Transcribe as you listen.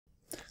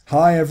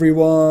Hi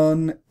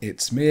everyone,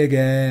 it's me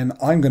again.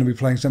 I'm going to be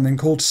playing something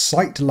called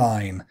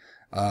Sightline.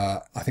 I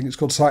think it's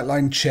called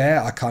Sightline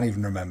Chair. I can't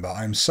even remember.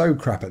 I'm so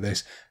crap at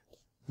this.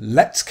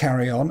 Let's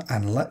carry on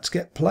and let's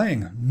get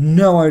playing.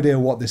 No idea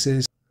what this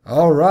is.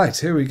 Alright,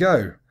 here we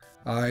go.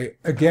 I,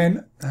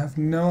 again, have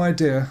no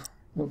idea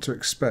what to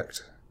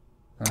expect.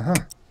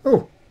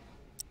 Oh,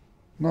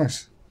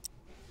 nice.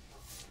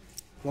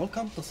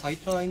 Welcome to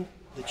Sightline,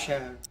 the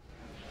chair.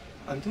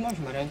 I'm Tomáš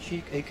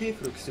Marančík, aka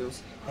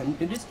Fruxius,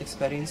 and in this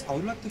experience I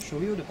would like to show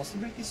you the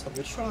possibilities of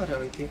virtual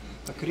reality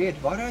to create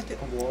variety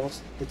of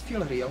worlds that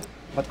feel real,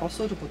 but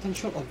also the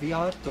potential of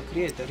VR to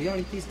create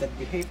realities that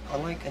behave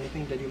unlike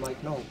anything that you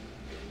might know.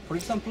 For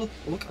example,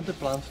 look at the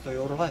plant to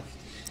your left,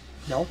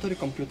 now to the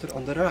computer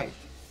on the right.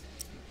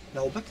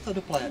 Now back to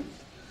the plant.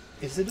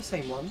 Is it the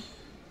same one?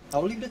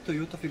 I'll leave that to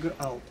you to figure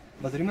out,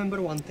 but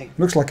remember one thing.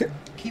 Looks like it.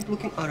 Keep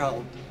looking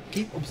around,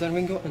 keep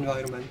observing your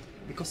environment,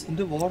 because in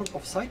the world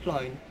of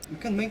Sightline, you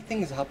can make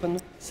things happen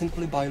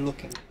simply by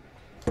looking.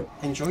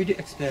 Enjoy the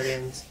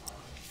experience.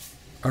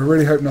 I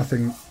really hope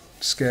nothing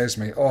scares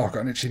me. Oh, I've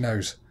got an itchy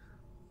nose.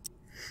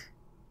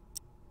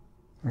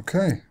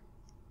 Okay.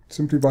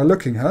 Simply by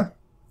looking, huh?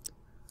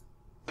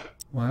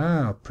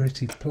 Wow,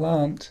 pretty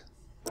plant.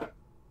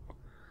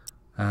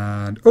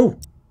 And, oh!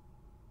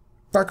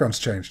 Background's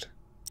changed.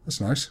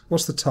 That's nice.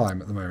 What's the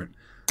time at the moment?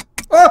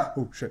 Ah!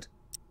 Oh, shit.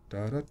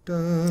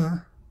 Da-da-da.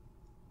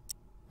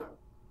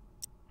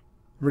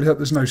 Really hope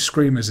there's no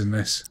screamers in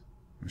this.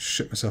 I'll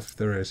shit myself if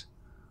there is.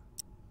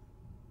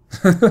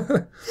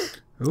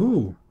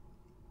 Ooh.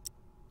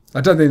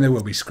 I don't think there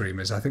will be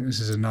screamers. I think this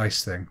is a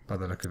nice thing by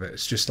the look of it.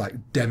 It's just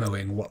like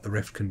demoing what the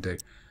Rift can do.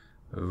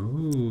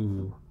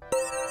 Ooh.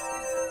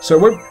 So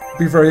it won't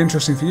be very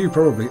interesting for you,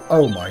 probably.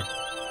 Oh my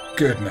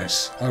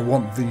goodness. I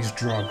want these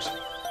drugs.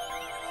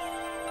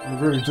 I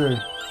really do.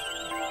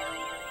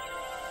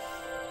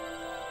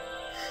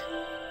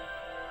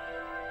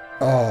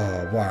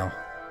 Oh, wow.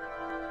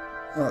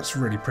 Oh, that's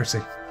really pretty.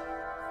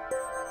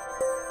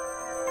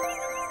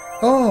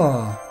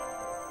 Oh.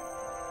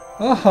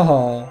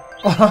 Oh.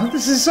 Oh,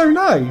 this is so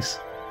nice.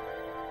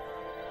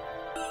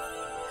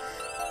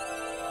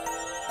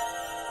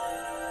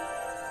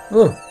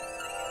 Oh.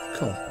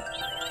 Cool.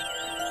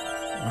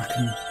 I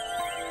can...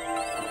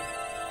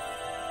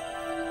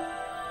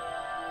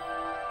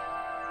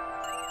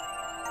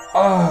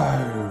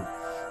 Oh.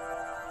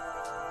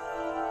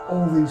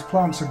 All these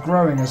plants are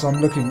growing as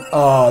I'm looking.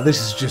 Oh, this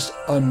is just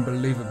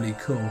unbelievably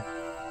cool.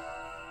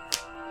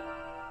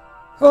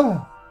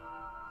 Oh.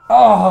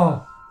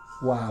 Oh.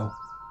 Wow.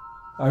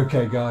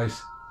 Okay,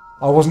 guys.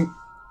 I wasn't...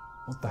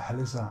 What the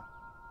hell is that?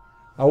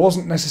 I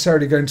wasn't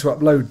necessarily going to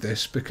upload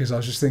this because I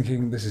was just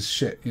thinking this is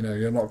shit. You know,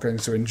 you're not going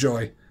to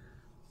enjoy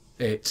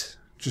it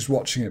just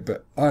watching it,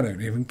 but I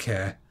don't even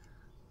care.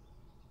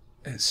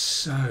 It's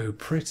so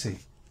pretty.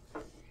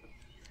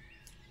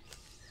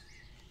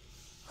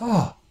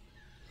 Oh.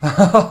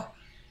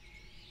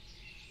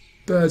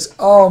 Birds.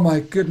 Oh my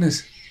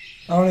goodness.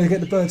 I want to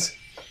get the birds.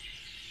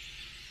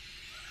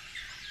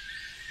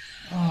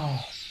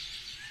 Oh.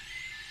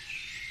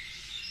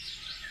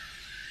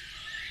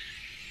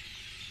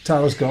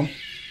 Tower's gone.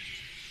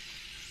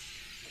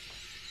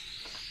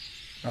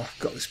 Oh, I've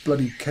got this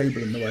bloody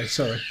cable in the way,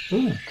 sorry.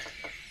 Ooh.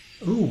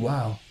 Ooh,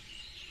 wow.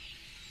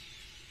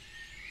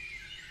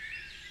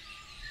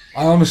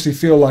 I honestly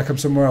feel like I'm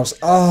somewhere else.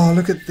 Oh,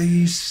 look at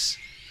these.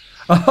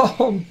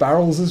 Oh,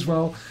 barrels as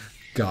well.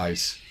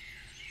 Guys.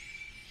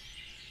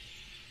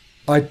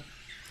 I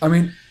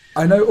mean,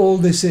 I know all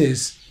this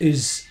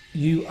is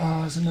you...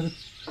 Oh, there's another...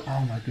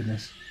 Oh, my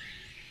goodness.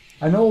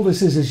 I know all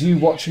this is you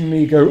watching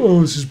me go,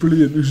 oh, this is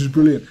brilliant, this is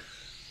brilliant.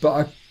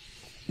 But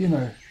you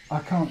know, I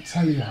can't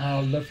tell you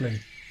how lovely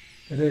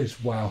it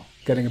is. Wow.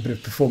 Getting a bit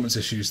of performance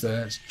issues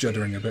there. It's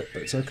juddering a bit,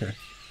 but it's okay.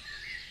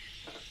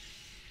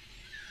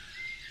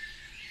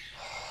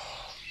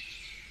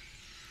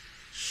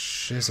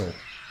 Shizzle.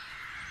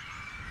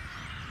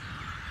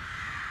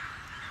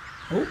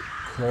 Oh,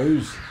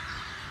 crows.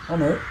 Oh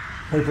no,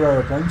 paper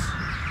aeroplanes.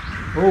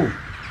 Oh,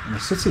 in a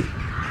city.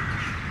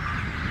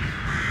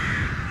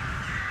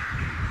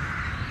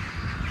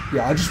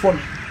 Yeah, I just want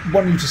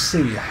you to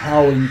see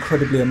how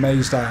incredibly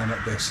amazed I am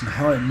at this and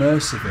how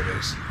immersive it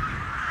is.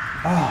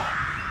 Ah.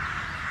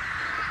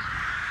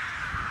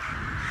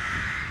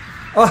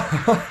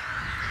 Ah.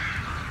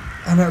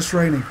 And it's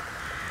raining.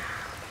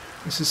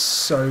 This is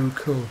so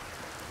cool.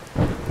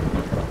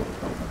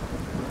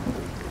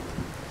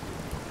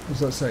 What does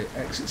that say?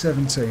 Exit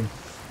 17.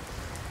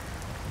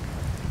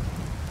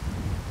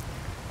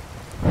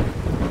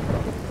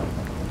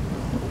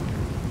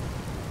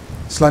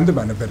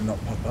 Slenderman had better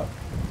not pop up.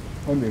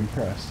 I won't be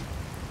impressed.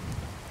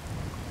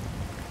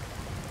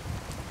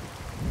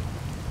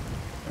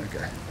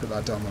 Okay, put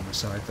that down on the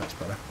side, that's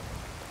better.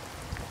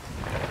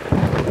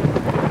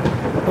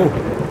 Oh!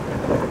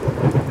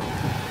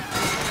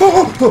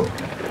 Oh! Oh!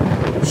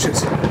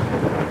 Shit.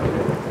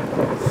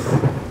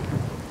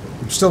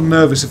 I'm still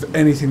nervous of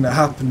anything that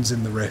happens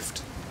in the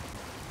Rift.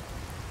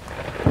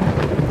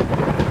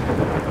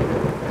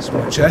 It's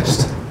my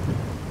chest.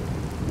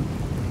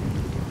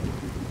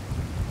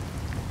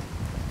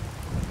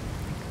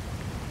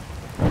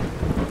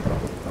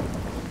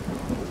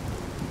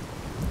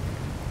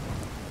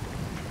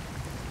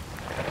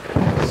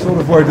 Sort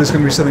of worried there's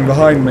going to be something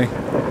behind me.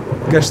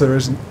 Guess there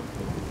isn't.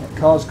 That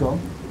car's gone.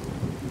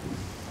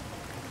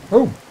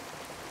 Oh!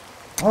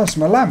 Oh, it's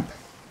my lamp.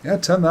 Yeah,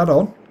 turn that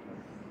on.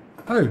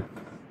 Oh.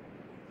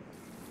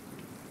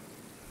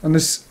 And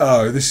this...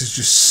 Oh, this is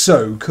just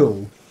so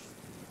cool.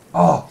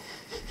 Oh!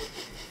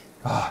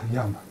 Ah,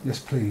 yum. Yes,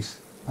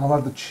 please. I'll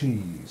have the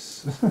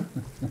cheese.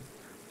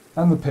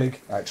 And the pig,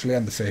 actually,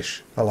 and the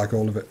fish. I like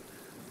all of it.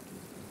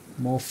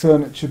 More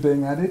furniture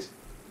being added.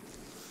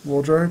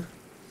 Wardrobe.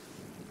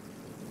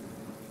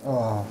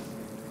 Oh.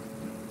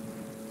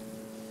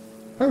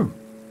 Oh.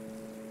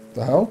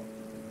 The hell?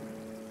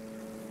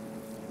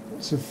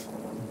 Lots of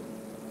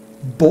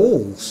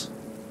balls.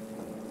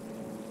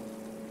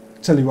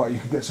 Tell you what, you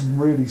could get some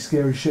really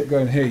scary shit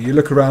going here. You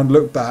look around,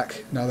 look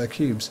back. Now they're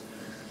cubes.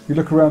 You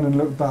look around and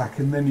look back,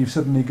 and then you've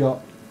suddenly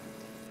got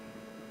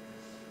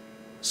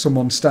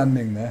someone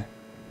standing there.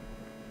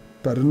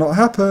 Better not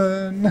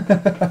happen.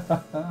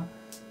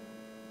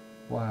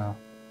 Wow.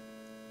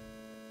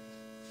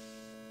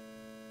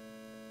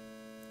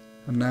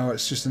 And now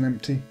it's just an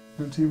empty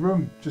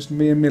room. Just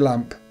me and my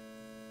lamp.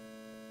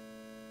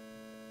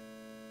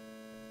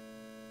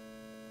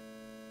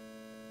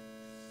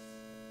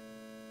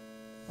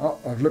 Oh,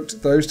 I've looked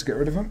at those to get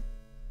rid of them.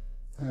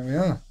 There we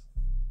are.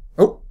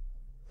 Oh!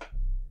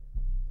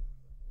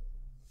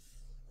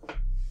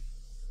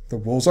 The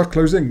walls are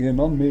closing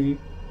in on me.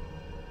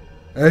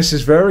 This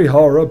is very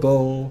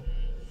horrible.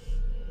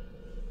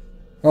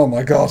 Oh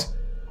my god.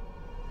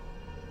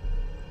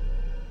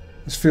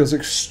 This feels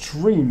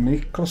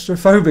extremely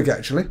claustrophobic,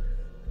 actually.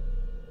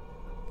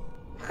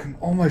 I can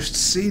almost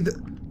see the...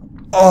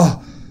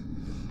 Oh!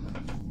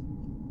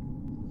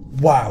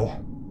 Wow.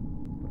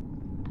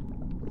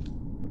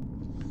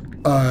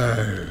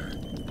 Oh.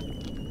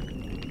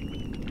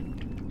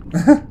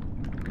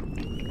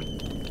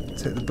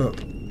 Take the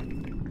book.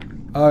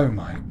 Oh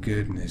my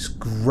goodness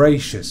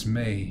gracious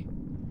me.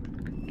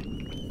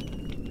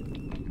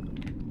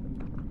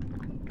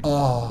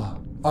 Oh.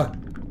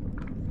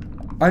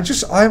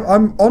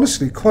 I'm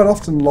honestly quite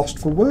often lost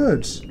for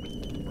words.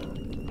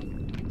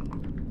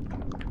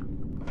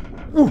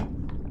 Oh.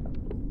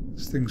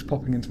 This thing's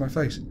popping into my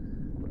face.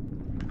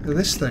 Look at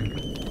this thing.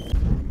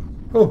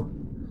 Oh.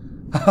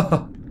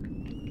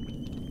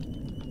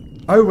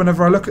 Oh,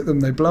 whenever I look at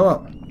them, they blow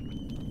up.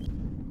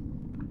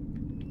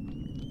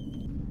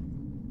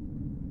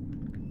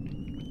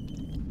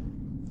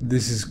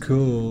 This is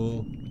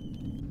cool.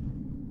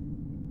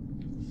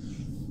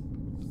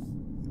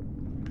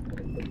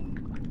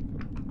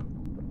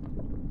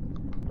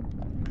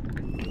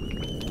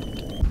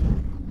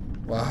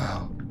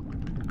 Wow.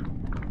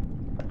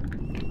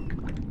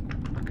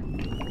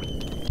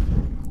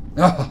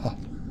 Oh.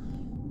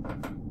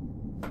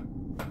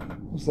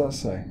 What's that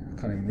say? I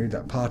can't even read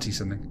that. Party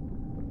something.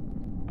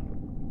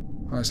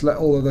 Right, let's let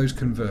all of those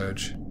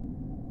converge.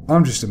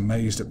 I'm just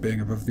amazed at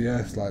being above the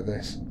Earth like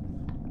this.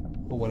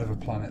 Or whatever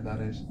planet that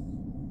is.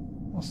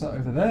 What's that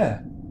over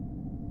there?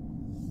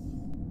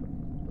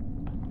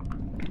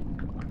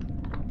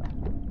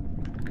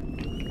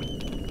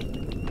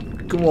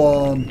 Go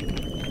on.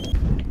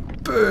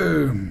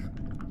 Boom.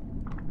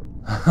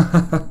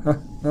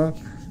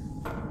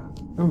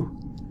 Ooh.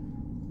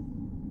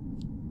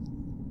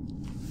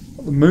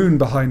 Got the moon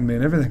behind me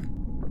and everything.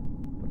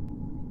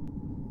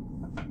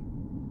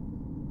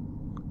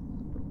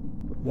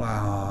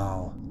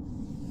 Wow.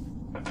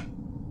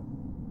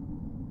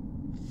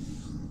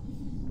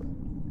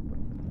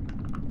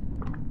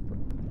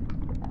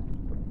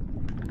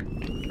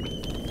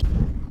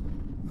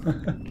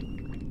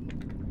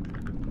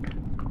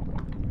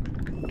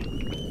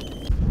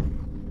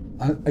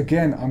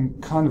 Again, I'm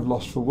kind of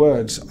lost for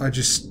words. I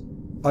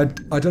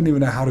don't even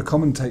know how to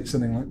commentate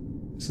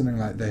something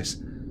like this,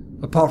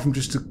 apart from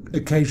just to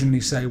occasionally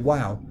say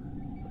wow.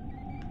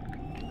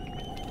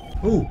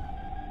 Ooh.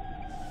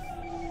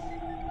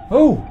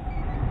 Oh!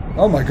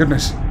 Oh my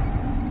goodness.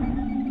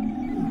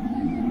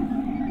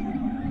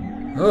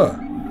 Ugh.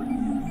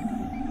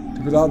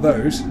 Without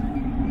those.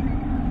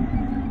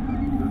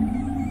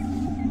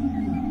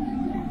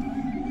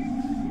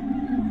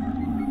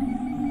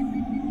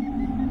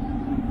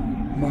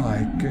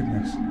 My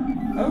goodness.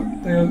 Oh,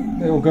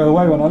 they all go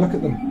away when I look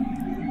at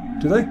them.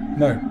 Do they?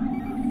 No.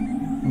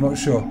 I'm not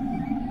sure.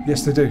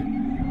 Yes, they do.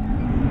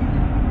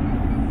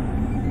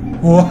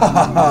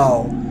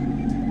 Wow!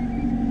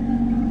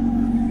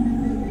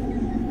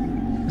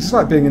 This is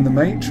like being in the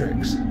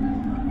Matrix.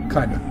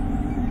 Kind of.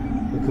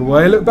 Look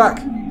away, look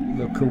back.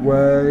 Look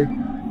away.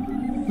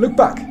 Look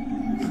back.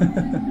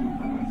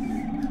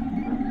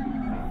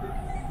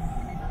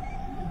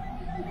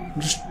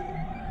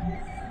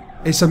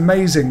 It's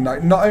amazing.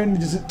 Like, not only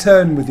does it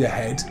turn with your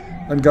head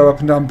and go up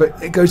and down,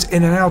 but it goes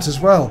in and out as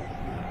well.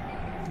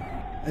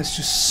 It's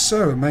just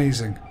so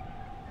amazing.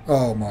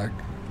 Oh my.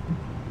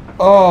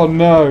 Oh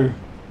no.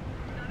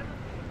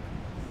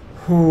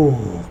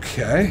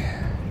 Okay.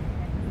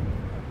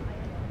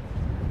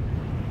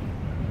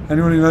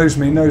 Anyone who knows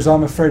me knows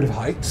I'm afraid of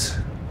heights,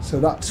 so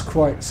that's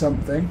quite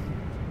something.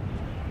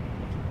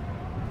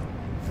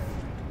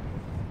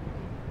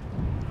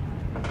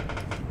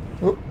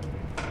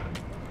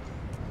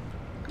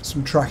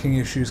 some tracking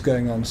issues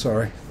going on,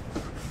 sorry.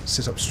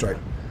 Sit up straight.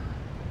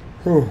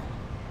 Whew.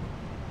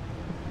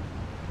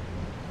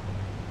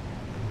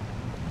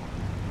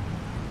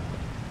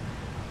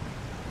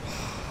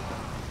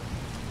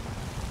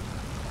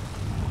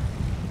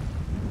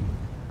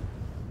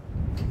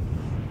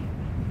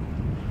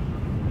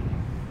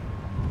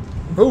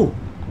 Oh!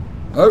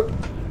 Oh!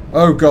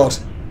 Oh god.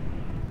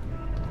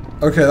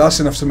 Okay, that's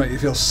enough to make you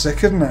feel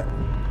sick, isn't it?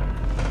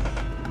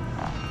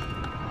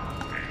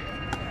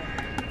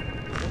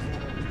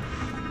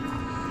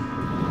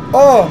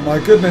 Oh my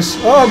goodness!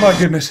 Oh my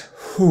goodness!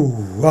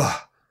 Whew.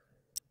 Ah.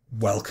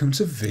 Welcome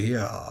to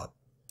VR.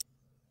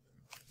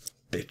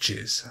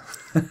 Bitches.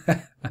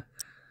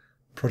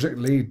 Project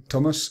lead,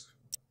 Thomas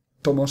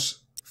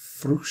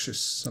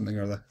Frucius, something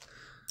or other.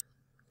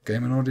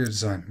 Game and audio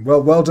design.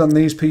 Well done,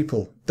 these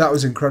people. That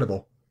was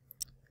incredible.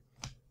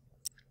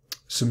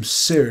 Some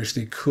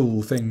seriously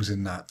cool things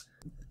in that.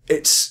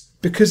 It's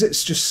because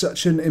it's just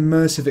such an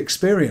immersive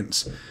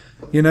experience.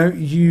 You know,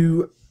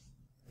 you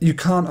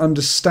can't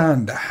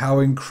understand how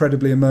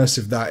incredibly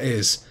immersive that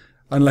is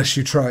unless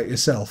you try it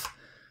yourself.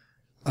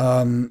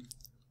 It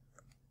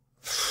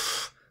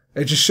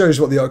just shows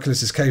what the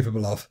Oculus is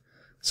capable of.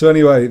 So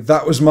anyway,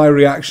 that was my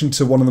reaction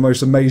to one of the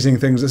most amazing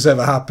things that's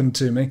ever happened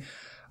to me.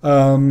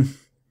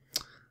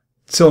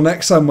 Till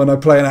next time when I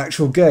play an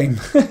actual game.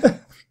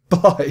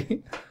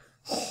 Bye.